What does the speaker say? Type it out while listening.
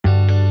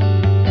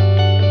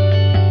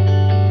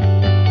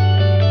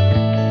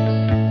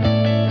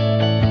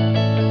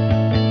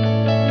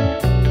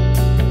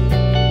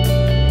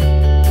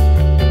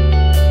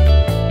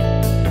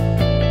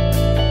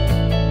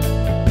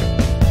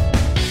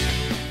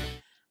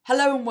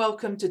Hello and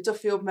welcome to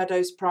Duffield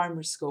Meadows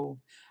Primary School.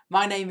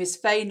 My name is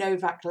Faye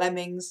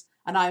Novak-Lemmings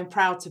and I am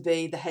proud to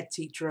be the head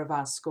teacher of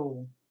our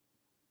school.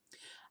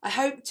 I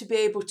hope to be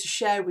able to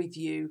share with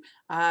you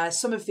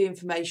some of the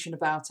information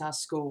about our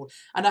school,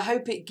 and I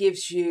hope it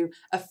gives you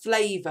a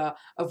flavour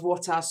of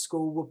what our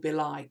school would be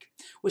like.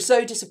 We're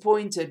so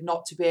disappointed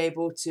not to be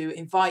able to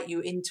invite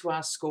you into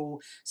our school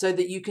so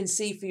that you can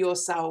see for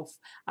yourself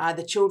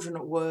the children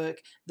at work,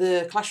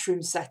 the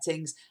classroom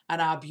settings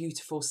and our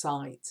beautiful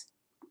site.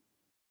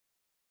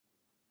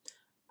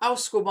 Our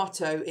school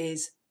motto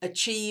is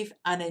achieve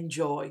and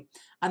enjoy,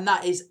 and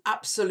that is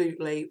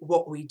absolutely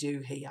what we do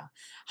here.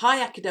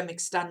 High academic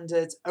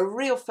standards, a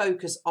real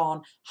focus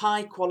on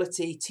high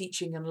quality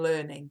teaching and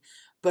learning,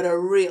 but a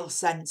real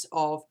sense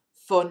of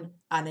fun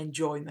and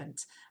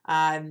enjoyment.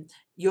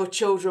 Your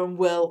children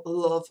will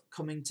love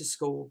coming to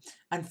school.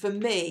 And for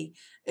me,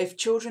 if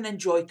children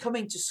enjoy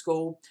coming to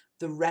school,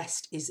 the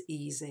rest is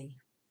easy.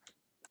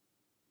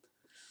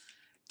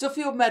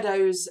 Duffield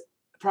Meadows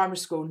Primary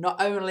School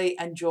not only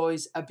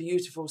enjoys a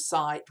beautiful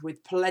site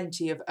with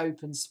plenty of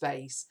open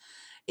space,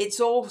 it's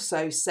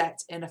also set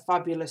in a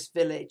fabulous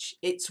village.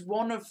 It's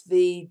one of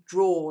the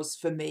draws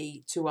for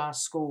me to our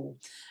school.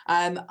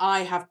 I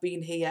have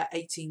been here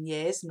 18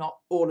 years, not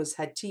all as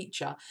head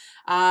teacher,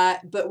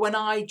 but when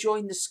I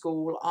joined the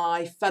school,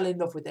 I fell in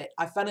love with it.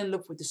 I fell in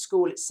love with the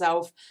school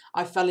itself.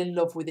 I fell in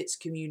love with its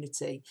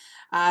community.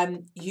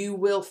 You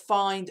will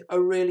find a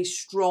really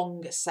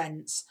strong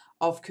sense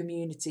of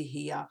community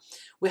here.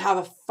 We have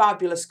a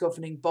fabulous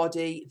governing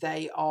body.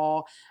 They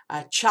are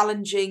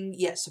challenging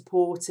yet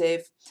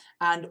supportive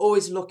and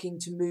always looking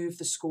to move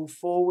the school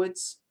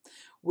forwards.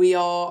 We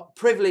are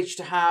privileged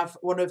to have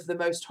one of the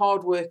most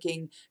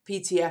hardworking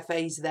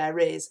PTFAs there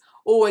is,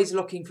 always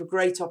looking for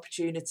great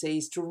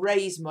opportunities to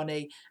raise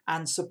money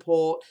and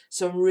support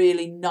some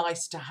really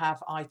nice to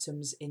have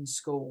items in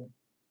school.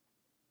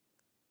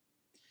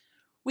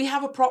 We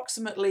have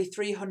approximately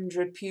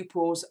 300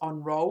 pupils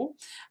on roll,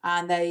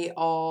 and they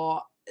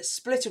are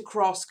split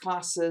across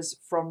classes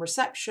from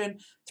reception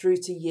through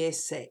to year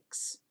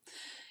 6.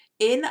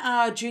 In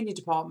our junior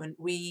department,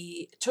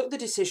 we took the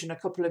decision a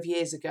couple of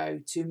years ago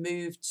to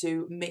move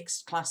to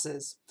mixed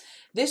classes.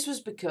 This was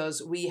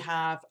because we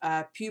have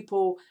a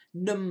pupil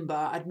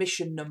number,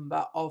 admission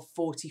number of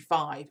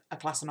 45, a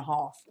class and a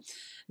half.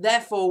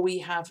 Therefore, we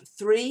have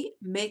 3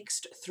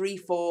 mixed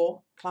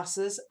 3-4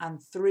 classes and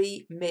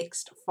 3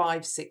 mixed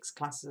 5-6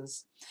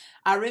 classes.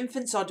 Our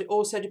infants are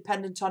also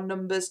dependent on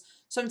numbers.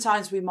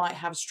 Sometimes we might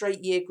have a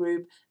straight year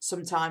group,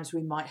 sometimes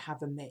we might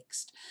have a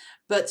mixed.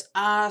 But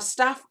our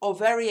staff are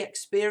very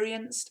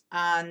experienced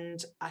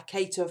and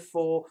cater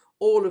for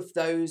all of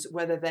those,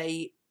 whether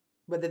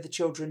the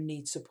children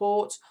need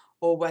support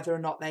or whether or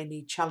not they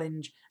need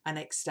challenge and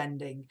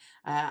extending.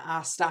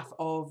 Our staff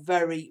are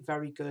very,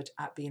 very good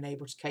at being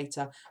able to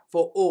cater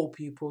for all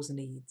pupils'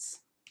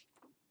 needs.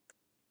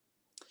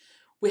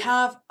 We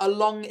have a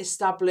long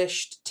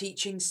established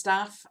teaching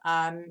staff.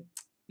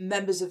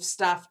 Members of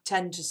staff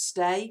tend to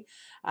stay.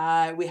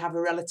 We have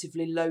a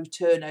relatively low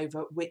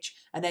turnover, which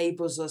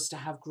enables us to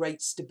have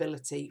great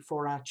stability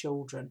for our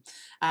children.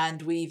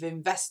 And we've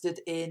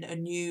invested in a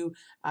new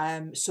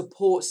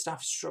support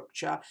staff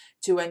structure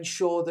to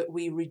ensure that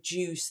we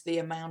reduce the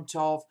amount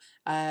of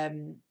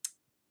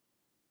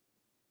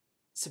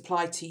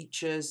supply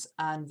teachers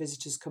and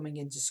visitors coming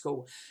into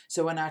school.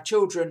 So when our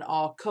children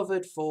are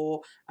covered for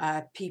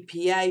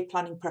PPA,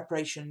 planning,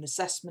 preparation and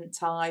assessment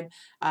time,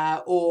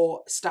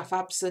 or staff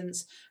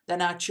absence,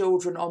 then our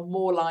children are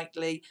more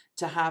likely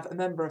to have a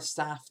member of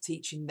staff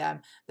teaching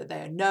them that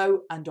they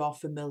know and are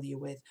familiar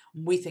with.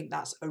 And we think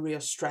that's a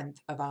real strength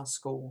of our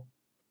school.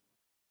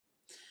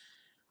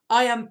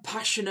 I am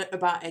passionate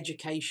about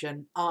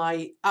education.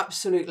 I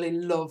absolutely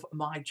love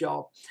my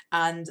job,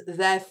 and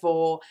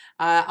therefore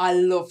I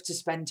love to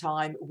spend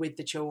time with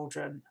the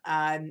children.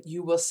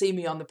 You will see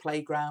me on the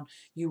playground.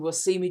 You will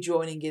see me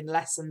joining in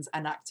lessons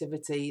and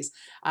activities.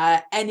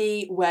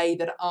 Any way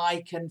that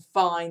I can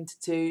find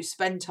to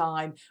spend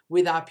time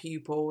with our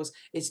pupils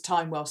is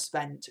time well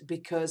spent,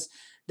 because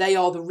they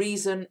are the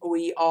reason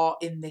we are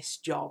in this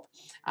job.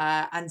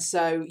 And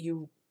so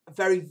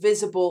very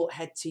visible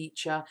head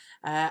teacher,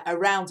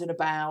 around and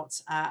about,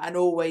 and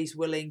always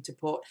willing to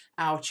put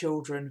our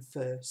children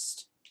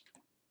first.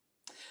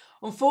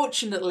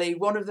 Unfortunately,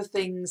 one of the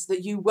things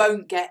that you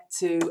won't get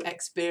to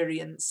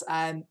experience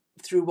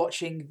through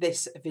watching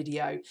this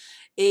video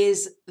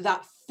is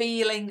that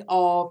feeling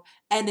of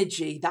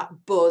energy, that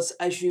buzz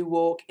as you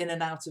walk in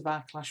and out of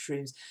our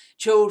classrooms.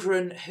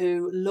 Children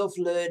who love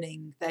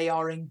learning, they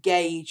are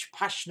engaged,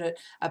 passionate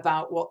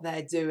about what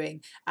they're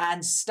doing,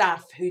 and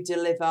staff who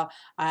deliver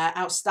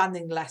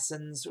outstanding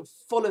lessons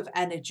full of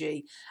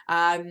energy,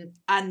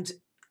 and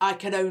I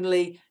can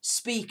only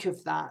speak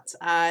of that.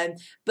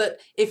 But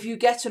if you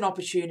get an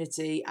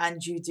opportunity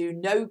and you do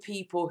know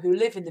people who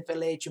live in the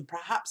village and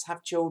perhaps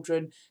have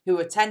children who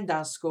attend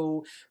our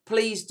school,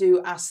 please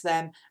do ask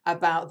them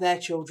about their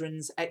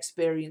children's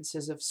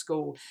experiences of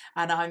school.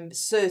 And I'm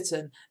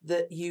certain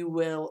that you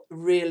will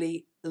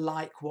really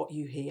like what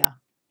you hear.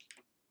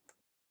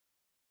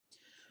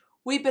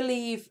 We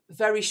believe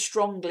very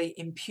strongly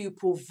in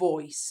pupil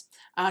voice.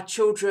 Our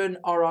children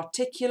are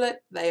articulate,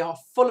 they are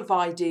full of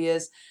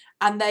ideas,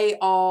 and they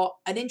are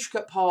an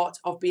intricate part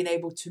of being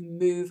able to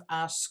move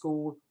our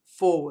school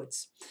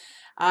forwards.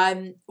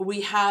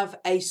 We have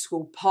a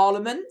school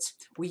parliament.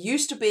 We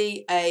used to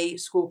be a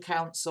school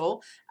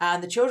council,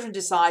 and the children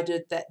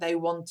decided that they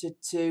wanted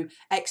to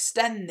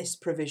extend this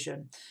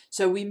provision.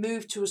 So we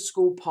moved to a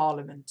school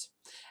parliament.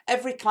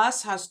 Every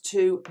class has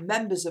 2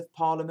 members of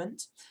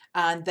parliament,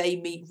 and they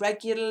meet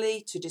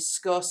regularly to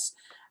discuss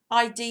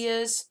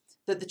ideas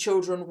that the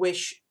children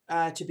wish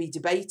to be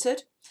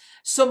debated.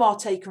 Some are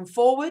taken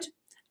forward,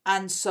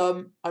 and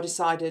some are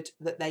decided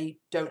that they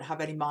don't have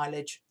any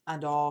mileage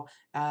and are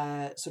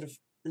sort of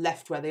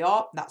left where they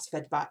are. That's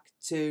fed back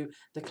to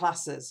the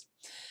classes.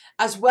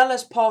 As well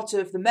as part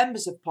of the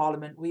members of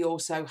parliament, we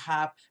also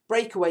have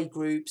breakaway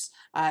groups,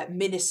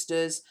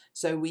 ministers.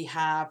 So we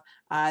have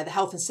the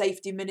health and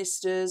safety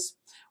ministers,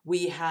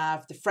 we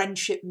have the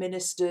friendship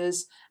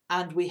ministers,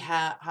 and we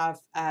have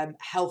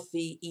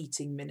healthy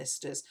eating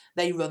ministers.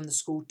 They run the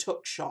school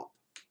tuck shop.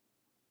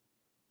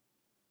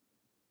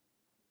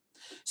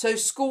 So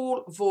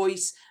school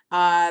voice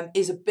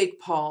is a big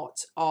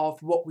part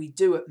of what we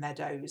do at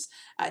Meadows.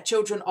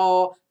 Children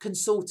are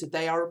consulted,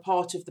 they are a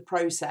part of the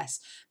process.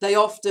 They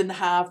often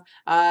have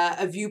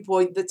a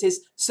viewpoint that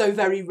is so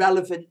very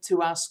relevant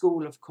to our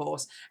school, of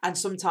course, and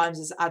sometimes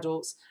as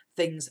adults,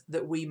 things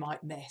that we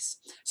might miss.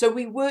 So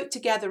we work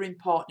together in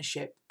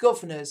partnership,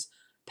 governors,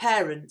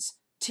 parents,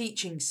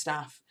 teaching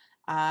staff,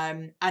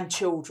 and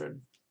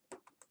children.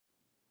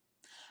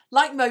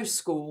 Like most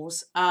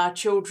schools, our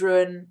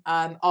children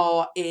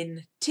are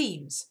in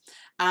teams,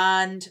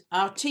 and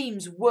our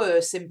teams were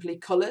simply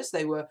colours.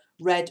 They were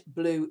red,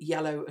 blue,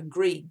 yellow and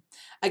green.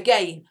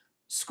 Again,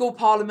 school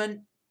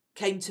parliament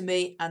came to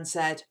me and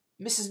said,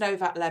 Mrs.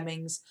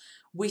 Novak-Lemmings,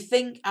 we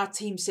think our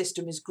team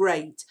system is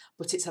great,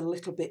 but it's a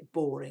little bit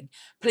boring.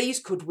 Please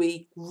could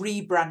we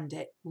rebrand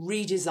it,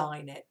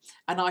 redesign it?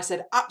 And I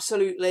said,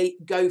 absolutely,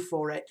 go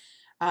for it.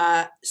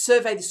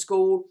 Survey the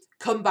school,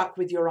 come back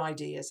with your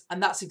ideas.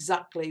 And that's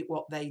exactly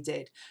what they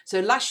did. So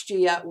last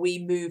year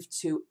we moved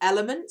to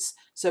elements.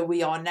 So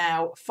we are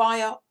now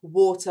fire,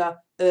 water,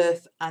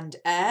 earth and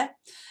air.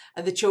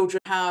 And the children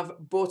have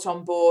brought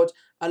on board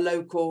a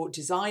local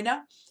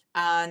designer,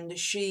 and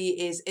she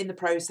is in the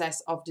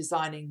process of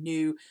designing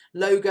new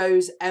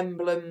logos,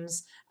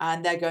 emblems,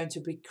 and they're going to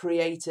be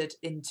created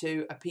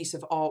into a piece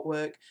of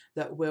artwork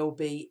that will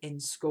be in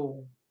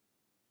school.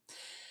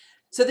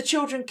 So the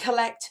children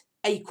collect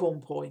acorn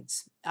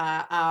points.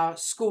 Our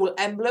school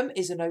emblem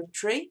is an oak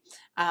tree,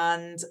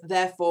 and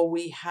therefore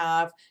we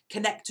have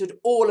connected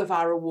all of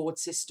our award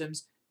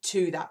systems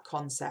to that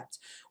concept.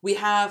 We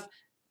have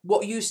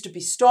what used to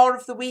be Star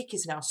of the Week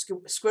is now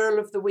Squirrel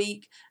of the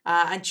Week,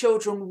 and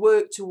children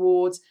work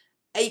towards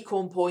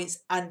acorn points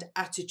and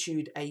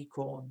attitude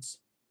acorns.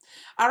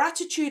 Our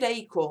attitude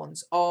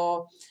acorns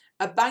are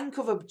a bank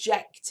of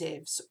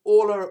objectives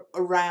all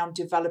around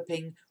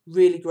developing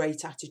really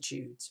great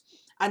attitudes.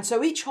 And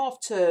so each half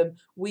term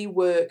we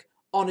work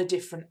on a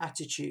different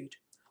attitude.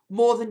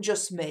 More than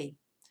just me.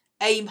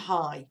 Aim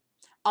high.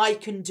 I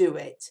can do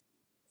it.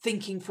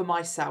 Thinking for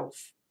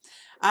myself.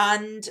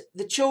 And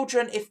the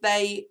children, if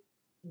they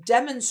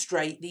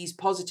demonstrate these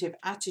positive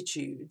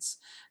attitudes,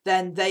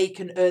 then they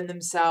can earn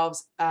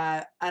themselves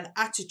an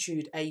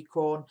attitude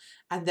acorn,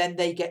 and then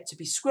they get to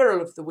be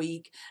Squirrel of the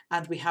Week,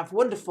 and we have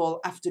wonderful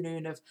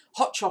afternoon of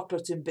hot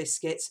chocolate and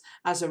biscuits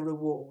as a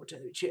reward,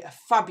 which is a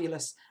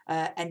fabulous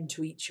end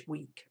to each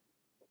week.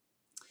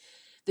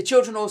 The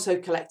children also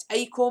collect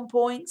acorn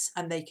points,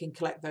 and they can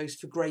collect those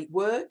for great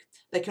work.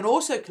 They can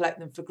also collect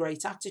them for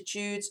great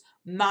attitudes,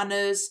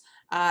 manners,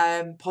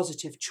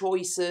 positive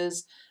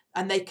choices,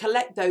 and they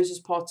collect those as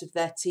part of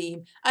their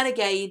team. And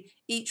again,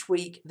 each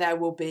week there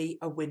will be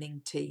a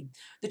winning team.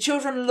 The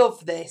children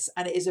love this,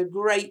 and it is a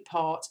great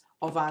part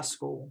of our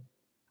school.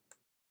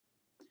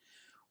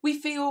 We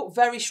feel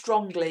very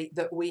strongly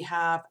that we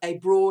have a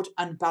broad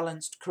and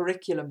balanced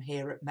curriculum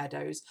here at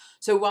Meadows.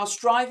 So while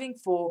striving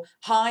for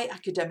high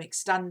academic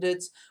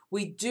standards,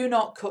 we do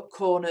not cut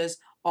corners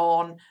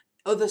on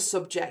other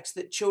subjects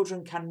that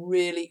children can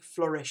really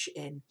flourish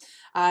in.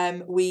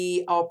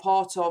 We are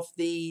part of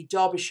the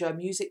Derbyshire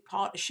Music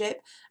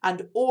Partnership,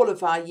 and all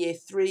of our year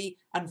 3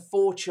 and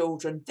 4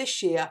 children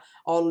this year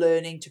are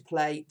learning to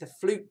play the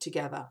flute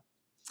together.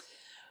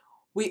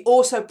 We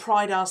also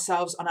pride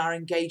ourselves on our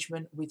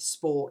engagement with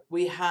sport.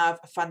 We have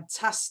a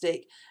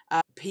fantastic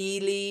PE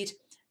lead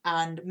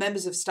and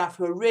members of staff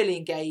who are really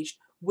engaged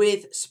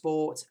with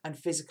sport and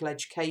physical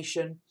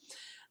education.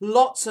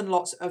 Lots and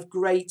lots of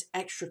great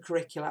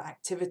extracurricular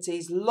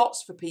activities,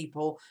 lots for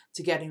people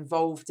to get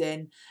involved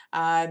in,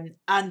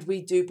 and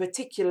we do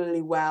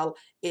particularly well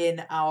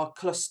in our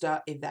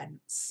cluster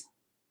events.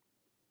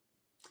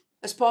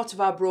 As part of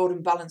our broad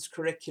and balanced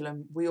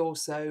curriculum, we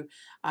also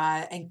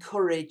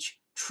encourage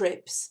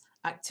trips,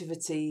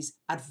 activities,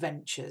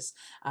 adventures,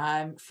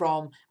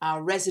 from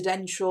our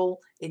residential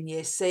in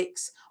year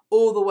 6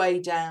 all the way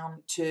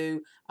down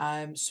to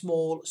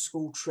small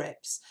school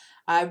trips.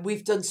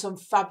 We've done some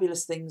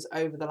fabulous things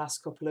over the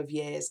last couple of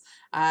years.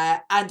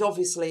 And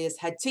obviously, as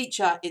head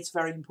teacher, it's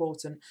very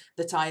important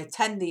that I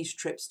attend these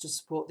trips to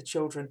support the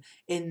children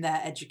in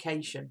their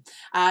education.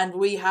 And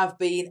we have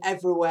been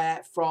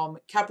everywhere from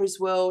Cadbury's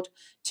World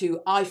to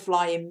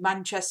iFly in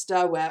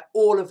Manchester, where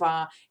all of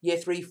our year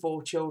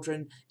 3-4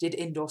 children did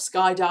indoor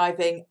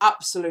skydiving.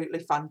 Absolutely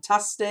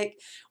fantastic.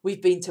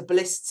 We've been to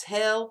Bliss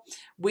Hill.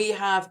 We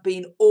have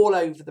been all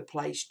over the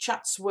place.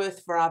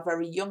 Chatsworth for our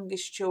very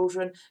youngest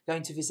children,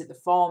 going to visit the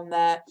farm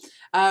there.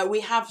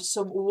 We have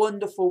some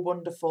wonderful,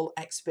 wonderful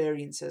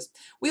experiences.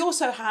 We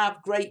also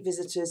have great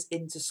visitors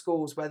into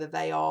schools, whether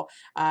they are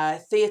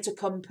theatre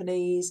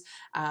companies.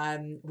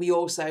 We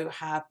also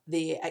have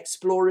the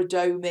Explorer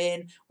Dome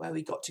in, where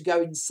we got to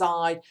go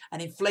inside an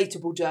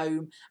inflatable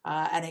dome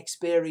and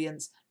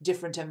experience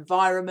different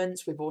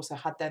environments. We've also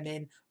had them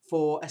in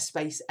for a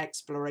space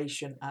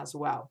exploration as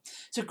well.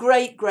 So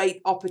great,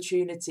 great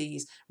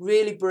opportunities,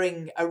 really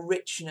bring a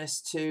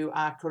richness to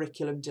our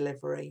curriculum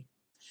delivery.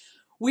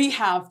 We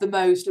have the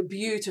most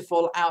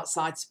beautiful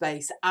outside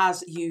space,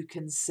 as you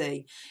can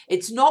see.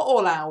 It's not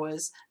all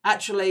ours.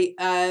 Actually,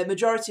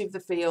 majority of the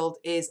field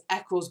is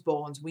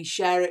Ecclesbourne's. We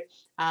share it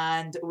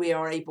and we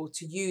are able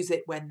to use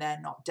it when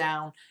they're not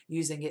down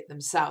using it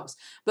themselves.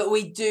 But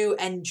we do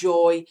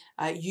enjoy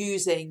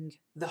using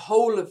the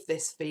whole of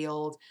this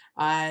field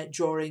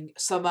during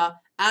summer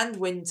and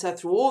winter,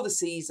 through all the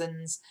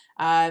seasons,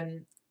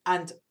 and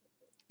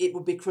it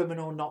would be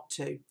criminal not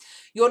to.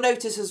 You'll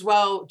notice as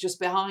well, just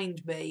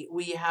behind me,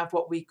 we have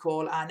what we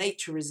call our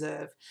nature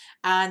reserve,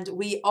 and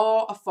we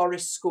are a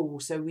forest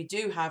school. So we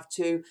do have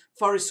 2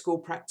 forest school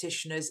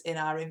practitioners in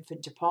our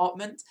infant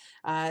department.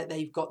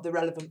 They've got the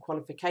relevant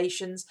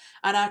qualifications,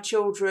 and our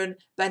children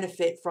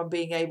benefit from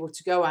being able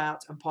to go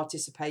out and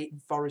participate in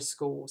forest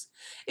schools.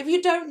 If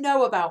you don't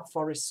know about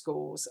forest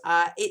schools,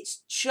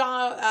 it's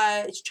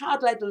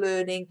child-led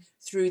learning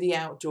through the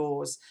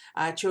outdoors.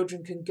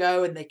 Children can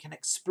go and they can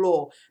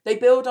explore. They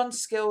build on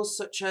skills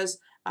such as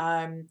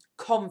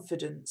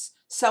confidence,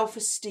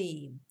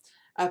 self-esteem,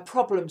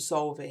 problem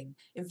solving,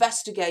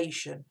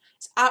 investigation.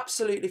 It's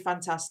absolutely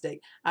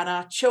fantastic. And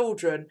our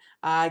children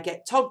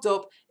get togged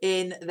up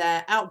in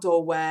their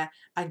outdoor wear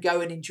and go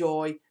and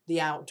enjoy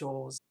the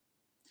outdoors.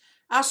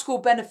 Our school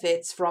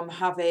benefits from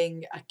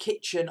having a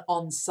kitchen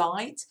on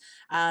site,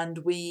 and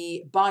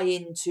we buy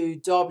into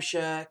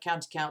Derbyshire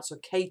County Council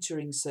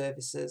catering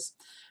services.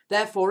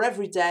 Therefore,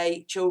 every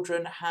day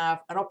children have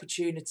an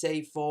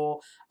opportunity for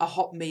a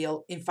hot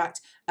meal. In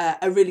fact,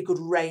 a really good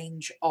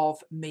range of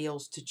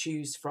meals to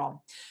choose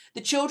from.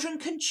 The children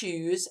can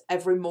choose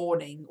every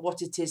morning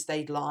what it is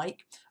they'd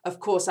like.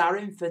 Of course, our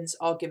infants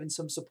are given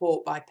some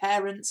support by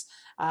parents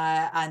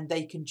and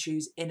they can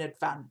choose in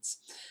advance.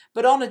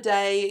 But on a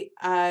day,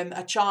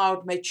 a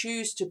child may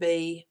choose to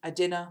be a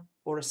dinner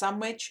or a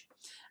sandwich.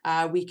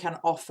 We can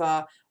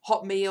offer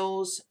hot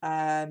meals,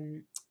 a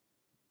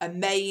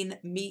main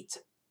meat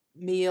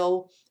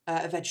meal,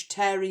 a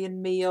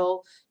vegetarian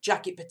meal,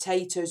 jacket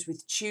potatoes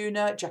with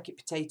tuna, jacket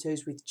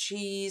potatoes with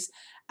cheese,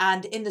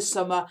 and in the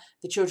summer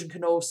the children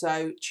can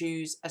also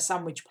choose a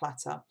sandwich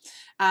platter.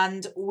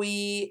 And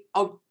we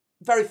are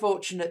very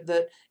fortunate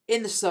that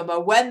in the summer,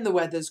 when the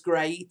weather's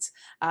great,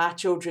 our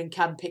children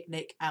can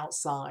picnic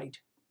outside.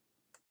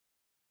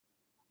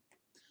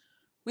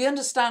 We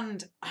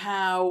understand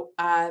how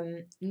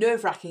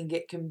nerve-wracking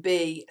it can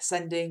be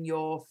sending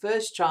your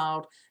first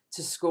child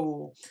to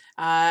school,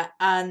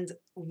 and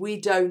we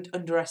don't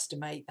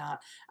underestimate that,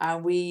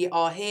 and we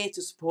are here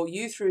to support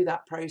you through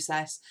that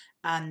process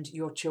and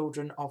your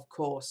children, of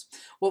course.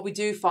 What we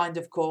do find,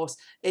 of course,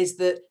 is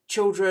that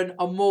children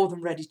are more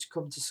than ready to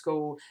come to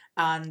school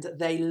and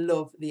they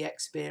love the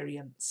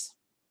experience.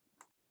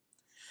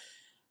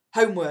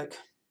 Homework.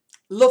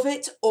 Love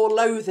it or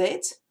loathe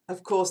it.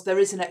 Of course, there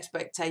is an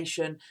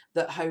expectation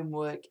that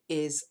homework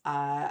is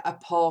a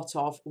part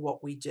of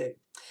what we do.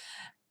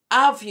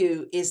 Our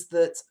view is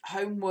that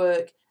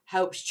homework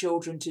helps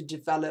children to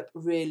develop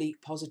really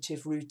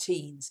positive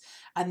routines,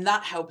 and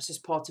that helps as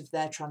part of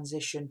their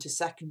transition to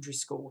secondary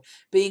school.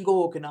 Being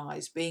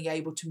organised, being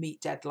able to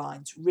meet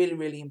deadlines, really,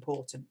 really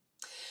important.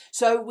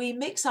 So we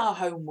mix our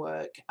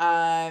homework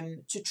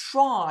to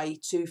try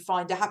to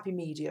find a happy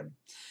medium.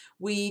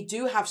 We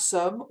do have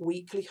some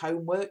weekly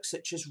homework,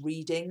 such as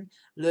reading,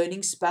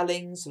 learning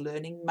spellings,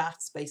 learning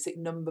maths, basic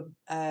number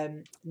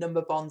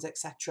bonds,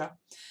 etc.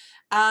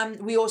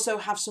 And we also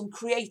have some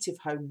creative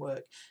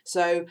homework,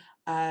 so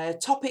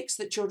topics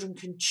that children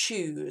can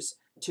choose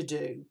to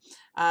do.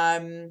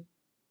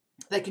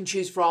 They can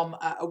choose from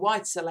a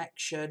wide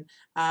selection.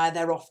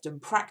 They're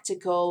often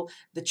practical.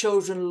 The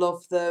children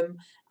love them,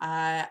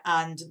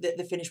 and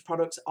the finished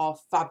products are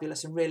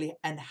fabulous and really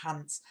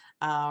enhance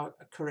our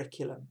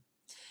curriculum.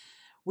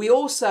 We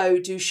also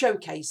do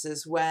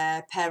showcases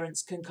where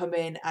parents can come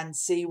in and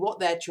see what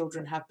their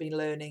children have been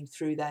learning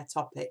through their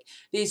topic.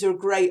 These are a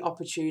great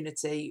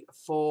opportunity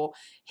for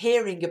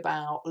hearing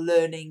about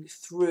learning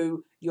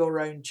through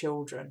your own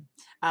children.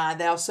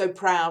 They are so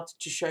proud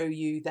to show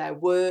you their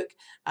work,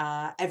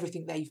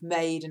 everything they've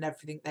made and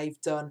everything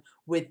they've done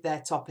with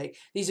their topic.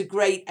 These are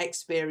great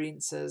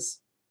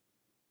experiences.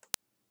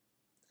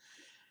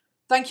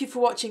 Thank you for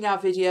watching our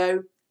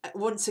video.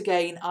 Once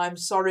again, I'm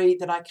sorry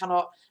that I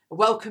cannot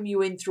welcome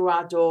you in through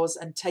our doors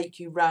and take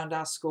you round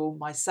our school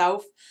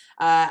myself.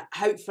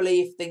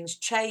 Hopefully, if things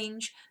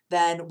change,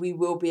 then we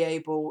will be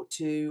able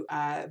to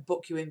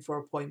book you in for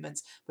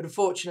appointments. But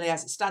unfortunately,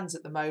 as it stands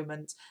at the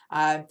moment,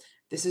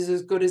 this is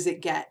as good as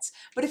it gets.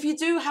 But if you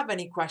do have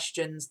any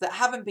questions that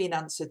haven't been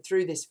answered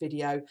through this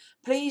video,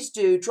 please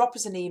do drop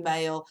us an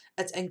email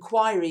at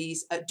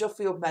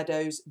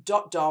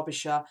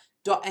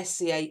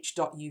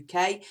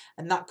enquiries@duffieldmeadows.derbyshire.sch.uk,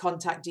 and that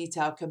contact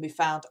detail can be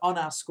found on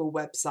our school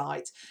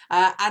website.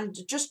 And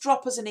just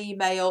drop us an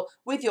email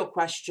with your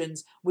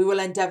questions. We will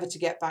endeavour to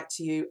get back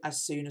to you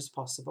as soon as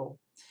possible.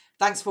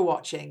 Thanks for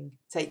watching.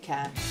 Take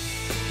care.